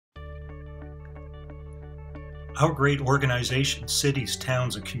Our great organizations, cities,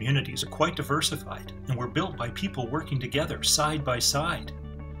 towns, and communities are quite diversified, and were built by people working together side by side.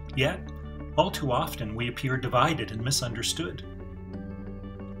 Yet, all too often we appear divided and misunderstood.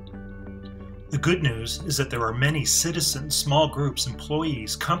 The good news is that there are many citizens, small groups,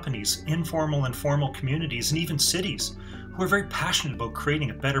 employees, companies, informal and formal communities, and even cities who are very passionate about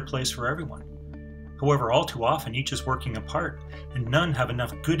creating a better place for everyone. However, all too often each is working apart, and none have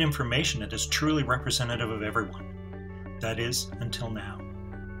enough good information that is truly representative of everyone. That is, until now.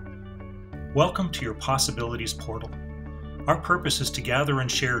 Welcome to your Possibilities Portal. Our purpose is to gather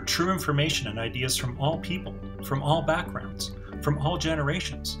and share true information and ideas from all people, from all backgrounds, from all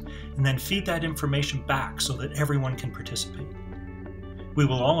generations, and then feed that information back so that everyone can participate. We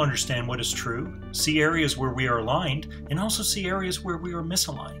will all understand what is true, see areas where we are aligned, and also see areas where we are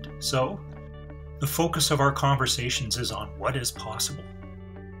misaligned. So, the focus of our conversations is on what is possible.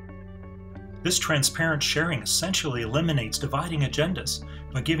 This transparent sharing essentially eliminates dividing agendas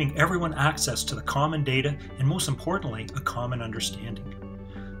by giving everyone access to the common data and, most importantly, a common understanding.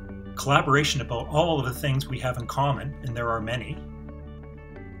 Collaboration about all of the things we have in common, and there are many,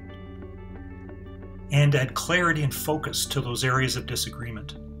 and add clarity and focus to those areas of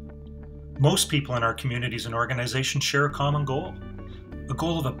disagreement. Most people in our communities and organizations share a common goal, a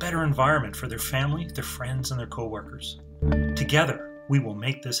goal of a better environment for their family, their friends, and their coworkers. Together, we will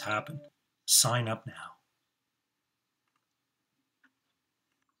make this happen. Sign up now.